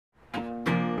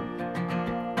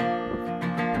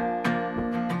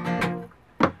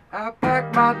I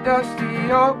packed my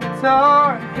dusty old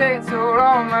guitar and canceled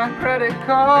all my credit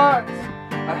cards.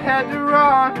 I had to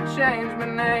run and change my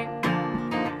name.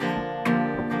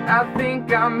 I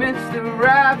think I missed the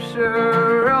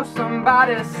rapture, or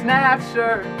somebody's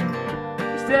snatcher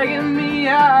is taking me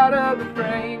out of the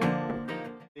frame.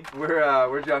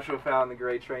 We're Joshua Powell and the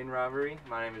Great Train Robbery.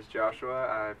 My name is Joshua.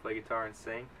 I play guitar and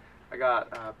sing. I got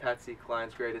Patsy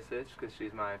Cline's Greatest Hits because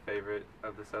she's my favorite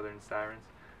of the Southern Sirens.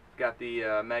 Got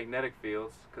the Magnetic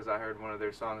Fields because I heard one of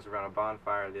their songs around a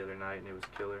bonfire the other night and it was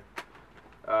killer.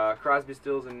 Crosby,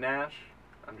 Stills, and Nash.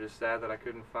 I'm just sad that I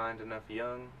couldn't find enough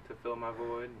Young to fill my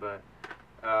void, but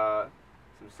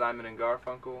some Simon and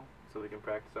Garfunkel so we can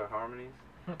practice our harmonies.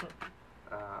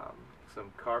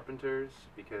 Some Carpenters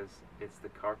because it's the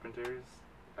Carpenters,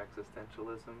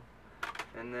 existentialism,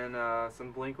 and then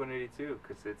some Blink-182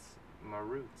 because it's my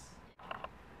roots.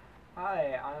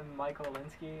 Hi, I'm Michael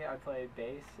Linsky. I play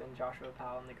bass in Joshua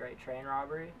Powell and the Great Train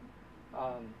Robbery.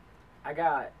 I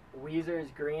got Weezer's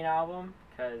Green album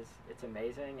because it's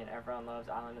amazing and everyone loves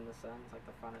Island in the Sun. It's like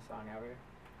the funnest song ever.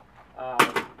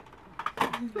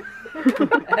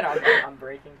 And I'm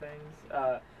breaking things.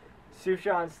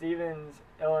 Sufjan Stevens,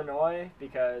 Illinois,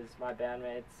 because my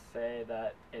bandmates say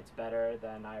that it's better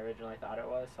than I originally thought it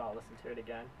was, so I'll listen to it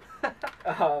again.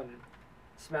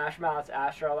 Smash Mouth's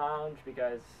Astro Lounge,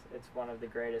 because it's one of the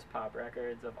greatest pop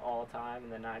records of all time,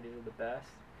 and the 90s are the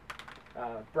best.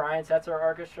 Brian Setzer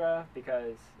Orchestra,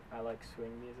 because I like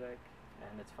swing music,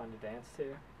 and it's fun to dance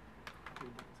to.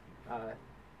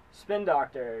 Spin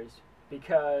Doctors,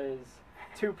 because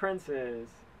Two Princes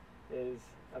is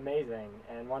amazing,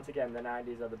 and once again, the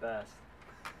 90s are the best.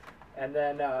 And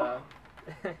then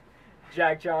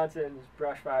Jack Johnson's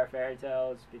Brushfire Fairy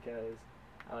Tales, because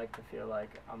I like to feel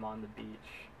like I'm on the beach,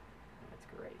 and it's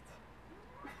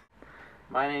great.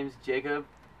 My name's Jacob.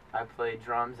 I play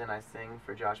drums and I sing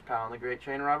for Josh Powell and the Great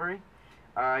Train Robbery.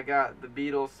 I got the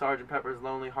Beatles' Sgt. Pepper's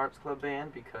Lonely Hearts Club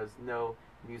Band because no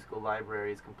musical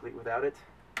library is complete without it.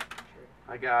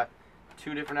 I got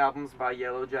 2 different albums by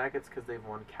Yellow Jackets because they've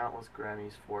won countless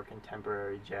Grammys for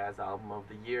Contemporary Jazz Album of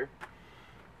the Year.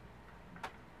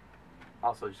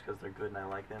 Also just because they're good and I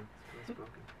like them.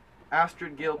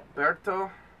 Astrid Gilberto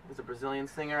is a Brazilian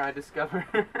singer I discovered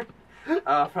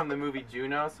from the movie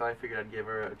Juno, so I figured I'd give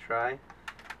her a try.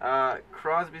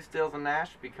 Crosby, Stills, and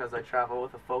Nash because I travel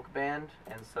with a folk band,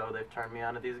 and so they've turned me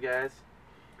on to these guys.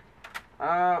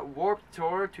 Warped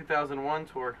Tour 2001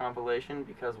 tour compilation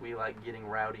because we like getting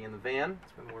rowdy in the van.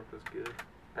 That's when Warp was good.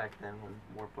 Back then when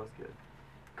Warp was good.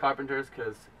 Carpenters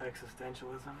because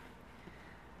existentialism.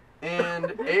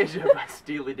 And Asia by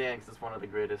Steely Dan because it's one of the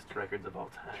greatest records of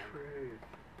all time. True.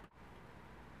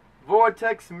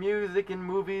 Vortex Music and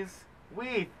Movies,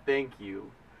 we thank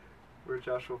you. We're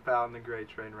Joshua Powell and the Great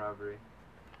Train Robbery.